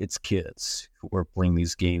hate? It's kids who are playing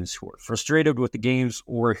these games, who are frustrated with the games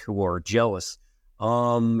or who are jealous.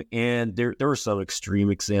 And there are some extreme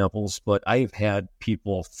examples, but I've had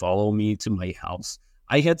people follow me to my house.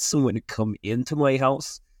 I had someone come into my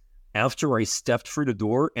house after I stepped through the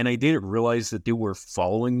door, and I didn't realize that they were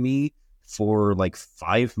following me for like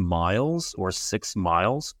 5 miles or 6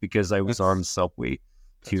 miles because I was on subway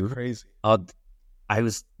too. That's crazy.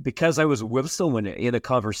 Because I was with someone in a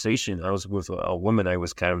conversation. I was with a woman I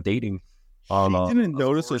was kind of dating. She didn't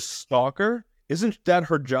notice a stalker? Isn't that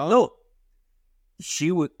her job? No.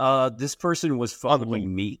 She would. This person was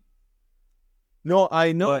following me. No,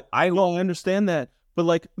 I know. But I understand that. But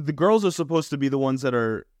like, the girls are supposed to be the ones that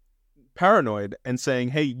are paranoid and saying,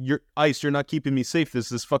 "Hey, you're not keeping me safe. There's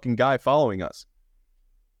this fucking guy following us."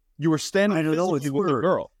 You were standing physically with a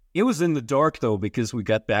girl. It was in the dark, though, because we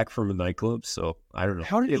got back from a nightclub, so I don't know.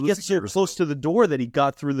 How did he get so close to the door that he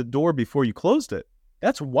got through the door before you closed it?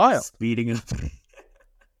 That's wild. Speeding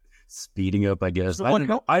up, I guess. So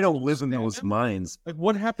I don't live in those minds. Like,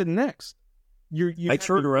 what happened next? I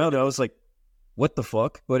turned around, I was like, what the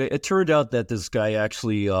fuck? But it turned out that this guy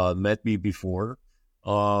actually met me before.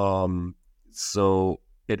 So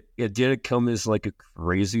it didn't come as like a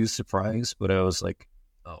crazy surprise, but I was like,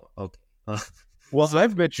 oh, okay. Well,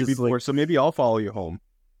 I've met you before, so maybe I'll follow you home.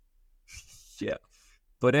 Yeah.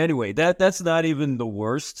 But anyway, that's not even the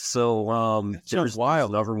worst. So there's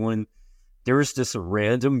wild. Another one. There's this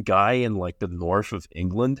random guy in like the north of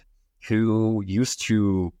England who used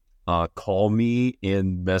to call me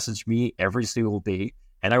and message me every single day,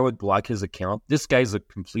 and I would block his account. This guy's a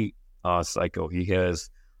complete psycho. He has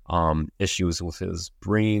issues with his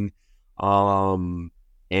brain.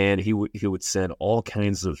 And he would send all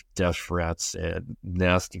kinds of death threats and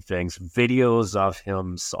nasty things, videos of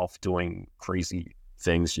himself doing crazy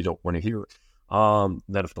things you don't want to hear.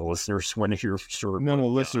 That if the listeners want to hear, sure. No,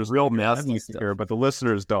 listeners, real nasty stuff. Hear, but the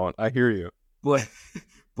listeners don't. I hear you.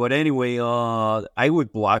 But anyway, I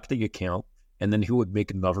would block the account, and then he would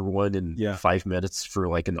make another one in 5 minutes for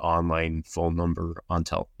like an online phone number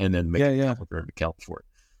and then make an account for it.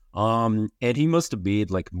 And he must have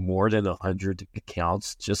made like more than 100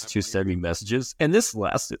 accounts just to send me messages. And this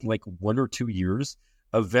lasted like 1 or 2 years.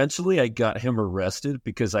 Eventually I got him arrested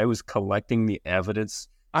because I was collecting the evidence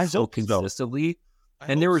so consistently.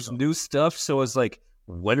 And there was new stuff. So I was like,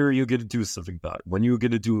 when are you going to do something about it? When are you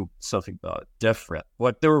going to do something about it? Death threat.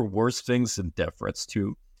 But there were worse things than death threats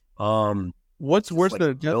too. What's worse than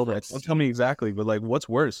a death threat? Don't tell me exactly, but like, what's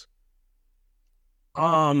worse?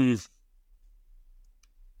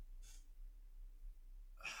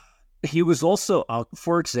 He was also,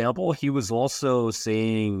 for example, he was also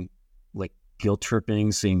saying, like, guilt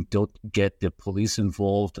tripping, saying, don't get the police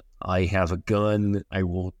involved. I have a gun. I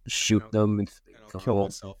will shoot them. kill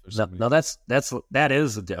myself. Now that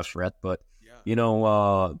is a death threat, but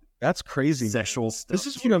that's crazy. Sexual stuff. This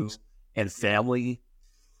is what I'm and family.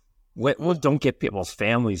 Well, don't get people's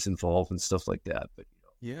families involved and stuff like that. But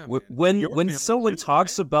when someone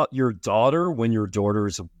talks about your daughter when your daughter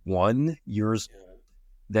is 1 year,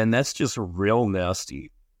 then that's just real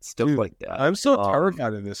nasty stuff like that. I'm so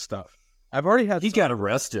terrified of this stuff. I've already had. He got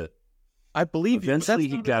arrested. I believe eventually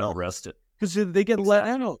he got arrested because they get let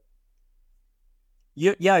out.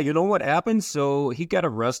 Yeah, you know what happened? So he got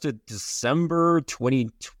arrested December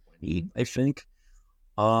 2020, I think,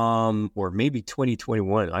 or maybe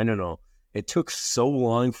 2021. I don't know. It took so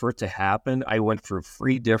long for it to happen. I went through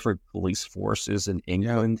 3 different police forces in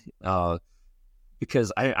England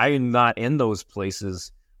because I am not in those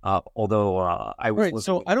places. Although I was right.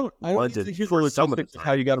 So I don't need to hear the logistics of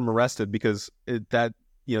how you got him arrested because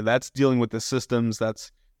that's dealing with the systems.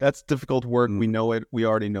 That's difficult work. We know it. We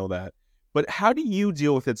already know that. But how do you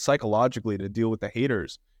deal with it psychologically to deal with the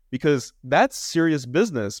haters? Because that's serious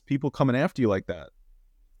business. People coming after you like that.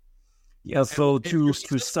 Yeah. So to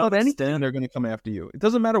some extent, they're going to come after you. It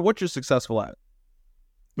doesn't matter what you're successful at.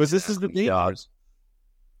 But this is the dangers.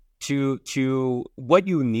 To what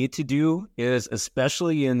you need to do is,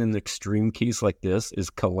 especially in an extreme case like this,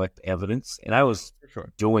 is collect evidence. And I was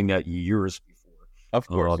doing that years before, of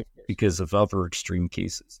course, because of other extreme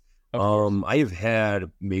cases. I have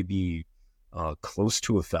had maybe close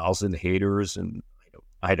to 1,000 haters, and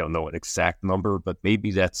I don't know an exact number, but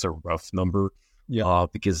maybe that's a rough number. Yeah,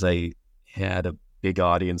 because I had a big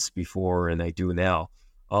audience before, and I do now.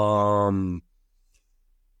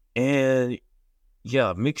 And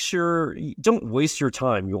yeah, make sure you don't waste your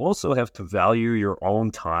time. You also have to value your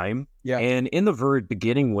own time. Yeah. And in the very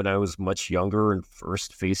beginning, when I was much younger and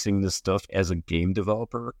first facing this stuff as a game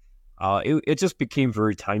developer, it just became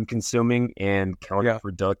very time consuming and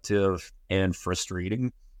counterproductive and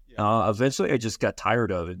frustrating. Eventually, I just got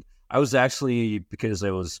tired of it. I was actually, because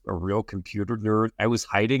I was a real computer nerd, I was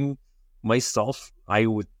hiding myself. I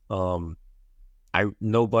would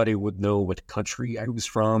nobody would know what country I was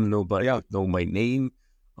from. Nobody would know my name.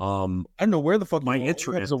 I don't know where the fuck my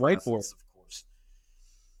internet is a whiteboard. Of course.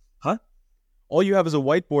 Huh? All you have is a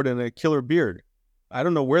whiteboard and a killer beard. I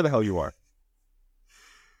don't know where the hell you are.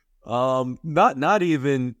 Not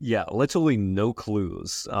even. Yeah, literally no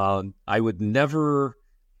clues. I would never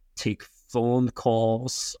take phone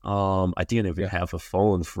calls. I didn't even have a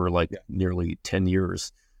phone for nearly 10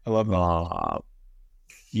 years. I love that.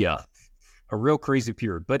 Yeah. A real crazy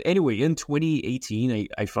period. But anyway, in 2018,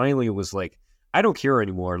 I finally was like, I don't care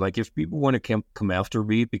anymore. Like, if people want to come after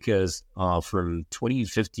me, because from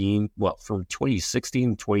 2016 to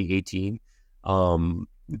 2018,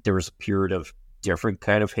 there was a period of different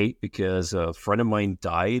kind of hate because a friend of mine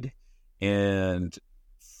died and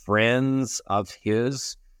friends of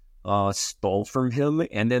his stole from him,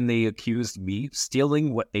 and then they accused me of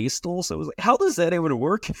stealing what they stole. So I was like, how does that even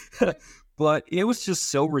work? But it was just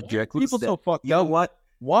so ridiculous. People so fucked up. You know what?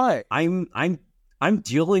 Why? I'm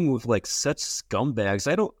dealing with such scumbags.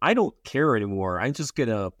 I don't care anymore. I'm just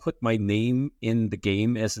gonna put my name in the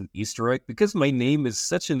game as an Easter egg because my name is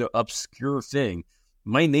such an obscure thing.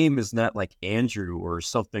 My name is not like Andrew or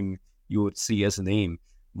something you would see as a name.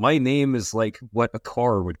 My name is like what a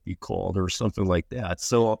car would be called or something like that.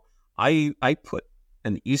 So I put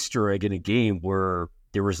an Easter egg in a game where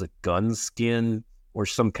there was a gun skin or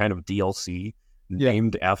some kind of DLC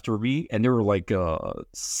named after me, and there were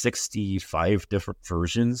 65 different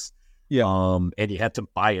versions. And you had to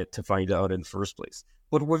buy it to find out in the first place.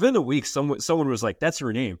 But within a week, someone was like, "That's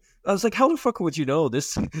your name." I was like, "How the fuck would you know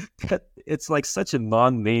this?" It's like such a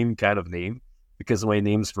non-name kind of name because my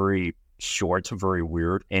name's very short, very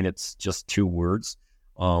weird, and it's just 2 words,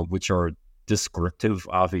 which are descriptive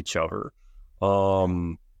of each other.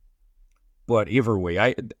 But either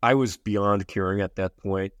way, I was beyond caring at that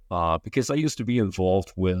point because I used to be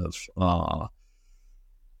involved with what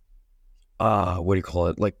do you call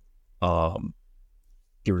it?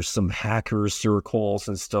 There were some hacker circles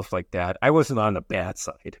and stuff like that. I wasn't on the bad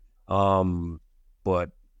side, but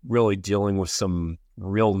really dealing with some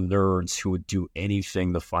real nerds who would do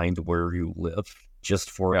anything to find where you live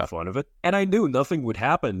just for the fun of it. And I knew nothing would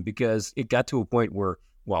happen because it got to a point where,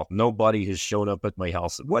 well, nobody has shown up at my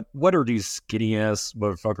house. What are these skinny ass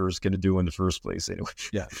motherfuckers going to do in the first place anyway?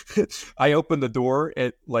 Yeah. I opened the door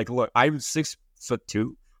and look, I'm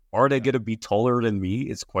 6'2". Are they going to be taller than me?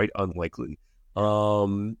 It's quite unlikely.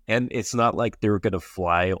 And it's not like they're going to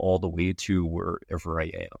fly all the way to wherever I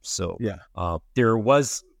am. So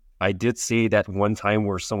I did see that one time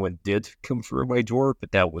where someone did come through my door,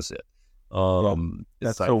 but that was it.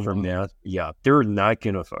 That's Aside so from wild. that, yeah, they're not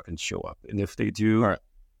gonna fucking show up. And if they do, All right.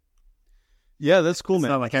 Yeah, that's cool, it's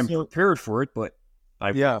man. not like I'm So, prepared for it, but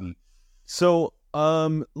I yeah. So,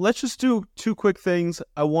 let's just do two quick things.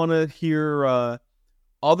 I want to hear,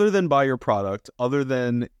 other than buy your product, other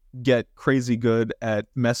than get crazy good at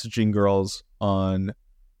messaging girls on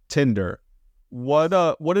Tinder, what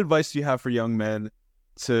advice do you have for young men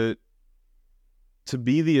to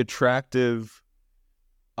be the attractive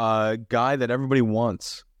guy that everybody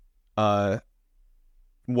wants? Uh,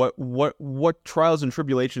 what trials and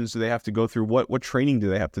tribulations do they have to go through? What training do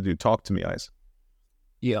they have to do? Talk to me, Ice.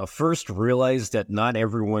 Yeah, first realize that not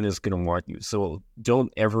everyone is going to want you. So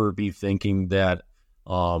don't ever be thinking that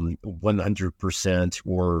 100%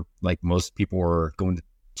 or like most people are going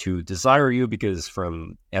to desire you, because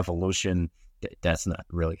from evolution, that's not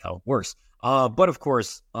really how it works. But of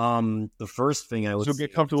course, the first thing I would So say,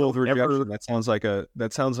 get comfortable with don't rejection. ever, That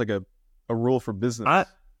sounds like a rule for business.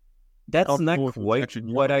 that's not Comfortable with quite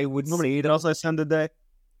rejection. what I would How many say. emails I send a day?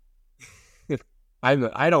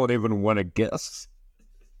 I don't even want to guess.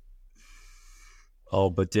 Oh,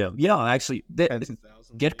 but yeah, actually, Tens of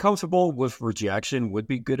thousands. get comfortable with rejection would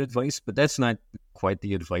be good advice, but that's not quite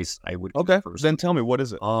the advice I would give Okay, personally. then tell me, what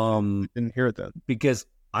is it? Didn't hear it then. Because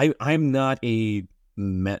I'm not a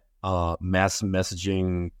mass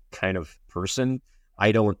messaging kind of person.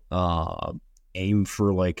 I don't aim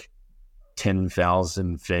for like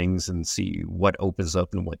 10,000 things and see what opens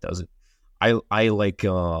up and what doesn't. I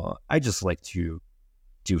just like to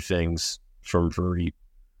do things from very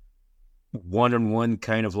one-on-one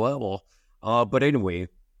kind of level. But anyway,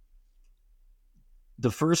 the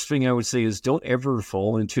first thing I would say is don't ever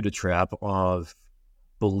fall into the trap of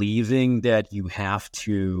believing that you have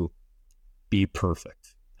to be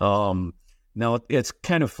perfect. Now, it's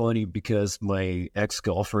kind of funny because my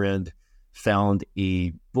ex-girlfriend found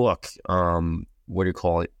a book, what do you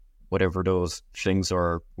call it? Whatever those things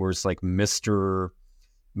are, where it's like Mr.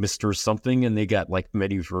 something, and they got like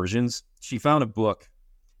many versions. She found a book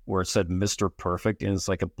where it said Mr. Perfect, and it's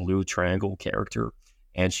like a blue triangle character.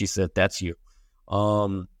 And she said, that's you.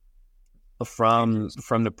 From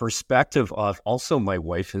the perspective of, also my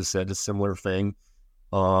wife has said a similar thing,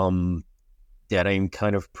 that I'm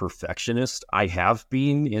kind of perfectionist. I have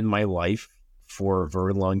been in my life for a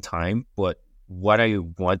very long time, but what I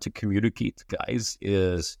want to communicate to guys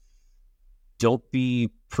is don't be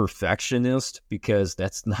perfectionist, because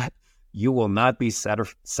that's not, you will not be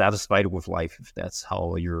satisfied with life if that's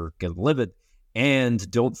how you're going to live it. And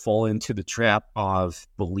don't fall into the trap of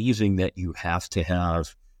believing that you have to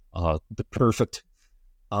have the perfect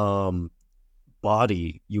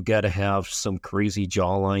body. You got to have some crazy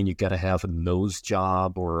jawline. You got to have a nose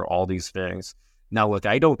job or all these things. Now, look,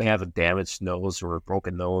 I don't have a damaged nose or a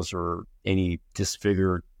broken nose or any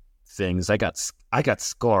disfigured things. I got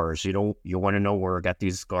scars. You want to know where I got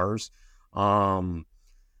these scars?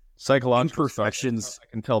 Psychological imperfections I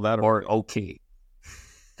can tell that are okay.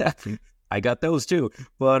 I got those too,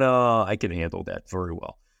 but I can handle that very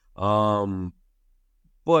well.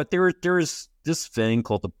 But there's this thing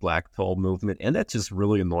called the black pill movement, and that just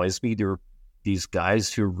really annoys me. There are these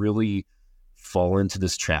guys who really fall into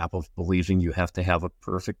this trap of believing you have to have a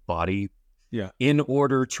perfect body in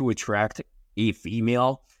order to attract a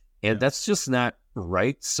female, and that's just not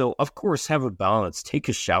right. So, of course, have a balance. Take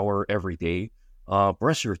a shower every day.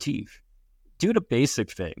 Brush your teeth. Do the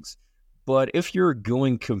basic things. But if you're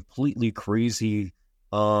going completely crazy,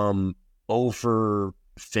 overthinking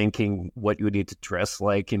what you need to dress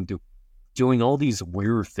like and doing all these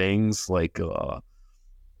weird things like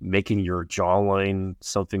making your jawline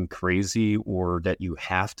something crazy, or that you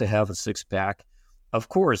have to have a six-pack, of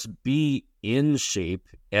course, be in shape,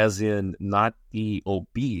 as in not be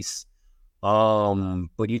obese.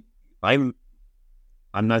 But I'm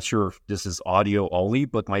not sure if this is audio only,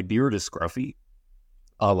 but my beard is scruffy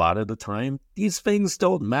a lot of the time. These things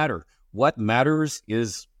don't matter. What matters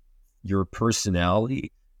is your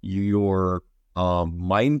personality, your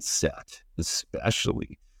mindset,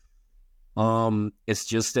 especially. It's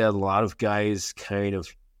just that a lot of guys kind of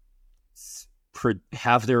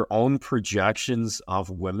have their own projections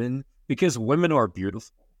of women, because women are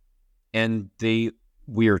beautiful, and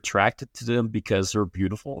we are attracted to them because they're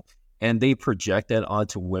beautiful, and they project that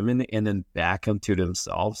onto women and then back them to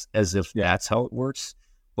themselves as if that's how it works.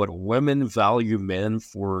 But women value men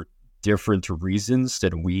for different reasons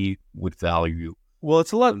than we would value. Well,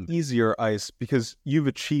 it's a lot easier, Ice, because you've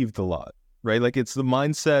achieved a lot, right? Like, it's the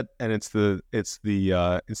mindset, and it's the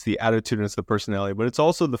attitude, and it's the personality, but it's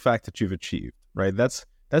also the fact that you've achieved, right? That's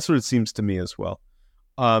what it seems to me as well.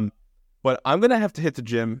 But I'm gonna have to hit the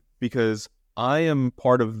gym because I am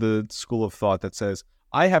part of the school of thought that says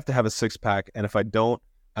I have to have a six pack, and if I don't,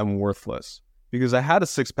 I'm worthless. Because I had a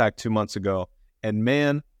six pack 2 months ago, and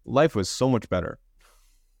man, life was so much better.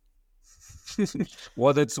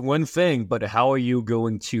 Well, that's one thing, but how are you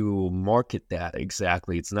going to market that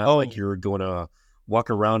exactly? It's not like you're going to walk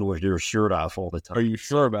around with your shirt off all the time. Are you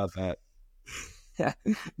sure about that?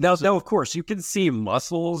 Now, of course, you can see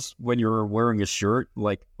muscles when you're wearing a shirt.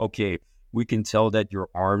 Like, okay, we can tell that your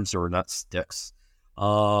arms are not sticks.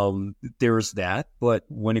 There's that, but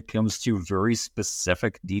when it comes to very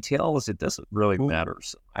specific details, it doesn't really matter.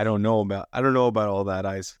 So. I don't know about all that,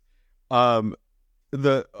 Ice. On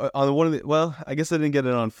one of the, well, I guess I didn't get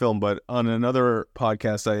it on film, but on another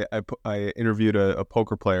podcast, I interviewed a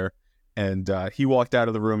poker player, and he walked out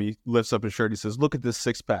of the room. He lifts up his shirt. He says, "Look at this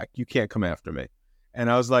six pack. You can't come after me." And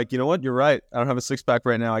I was like, you know what? You're right. I don't have a six pack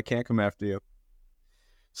right now. I can't come after you.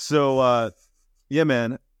 So, yeah,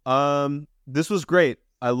 man. This was great.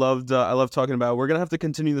 I loved talking about it. We're gonna have to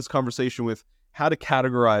continue this conversation with how to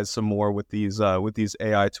categorize some more with these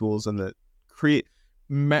AI tools and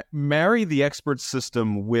marry the expert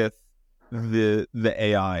system with the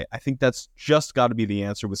AI. I think that's just got to be the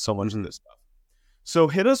answer with so much of this stuff. So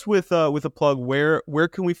hit us with a plug. Where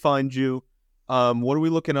can we find you? What are we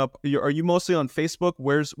looking up? Are you mostly on Facebook?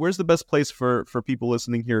 Where's the best place for people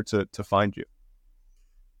listening here to find you?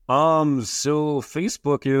 So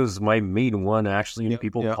Facebook is my main one, actually.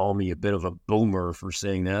 People call me a bit of a boomer for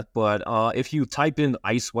saying that. But if you type in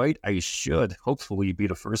Ice White, I should hopefully be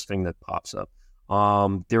the first thing that pops up.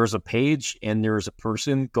 There's a page and there's a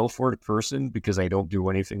person. Go for the person because I don't do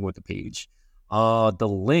anything with the page. The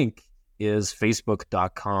link is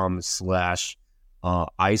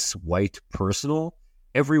facebook.com/Ice White Personal.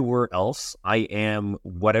 Everywhere else, I am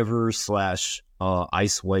whatever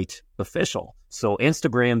 /Ice White Official. So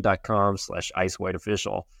Instagram.com/Ice White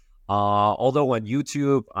Official. Although on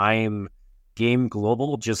YouTube, I'm Game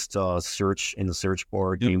Global. Just search in the search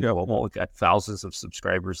bar Game Global. We've got thousands of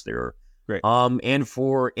subscribers there. Great. And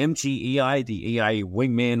for MGEI, the AI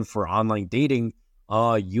wingman for online dating,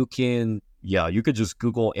 you could just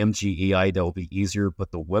Google MGEI. That'll be easier.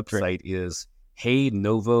 But the website is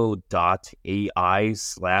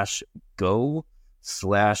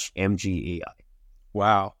heynovo.ai/go/MGEI.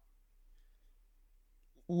 Wow.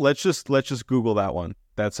 Let's just Google that one.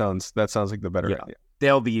 That sounds like the better idea.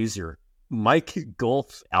 That'll be easier. Mike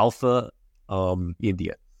Golf Alpha,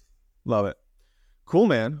 India. Love it. Cool,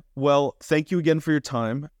 man. Well, thank you again for your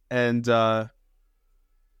time. And I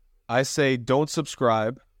say don't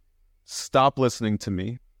subscribe, stop listening to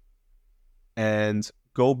me, and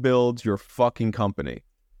go build your fucking company.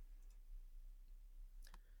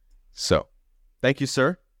 So, thank you,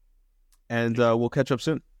 sir. And we'll catch up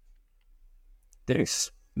soon. Thanks.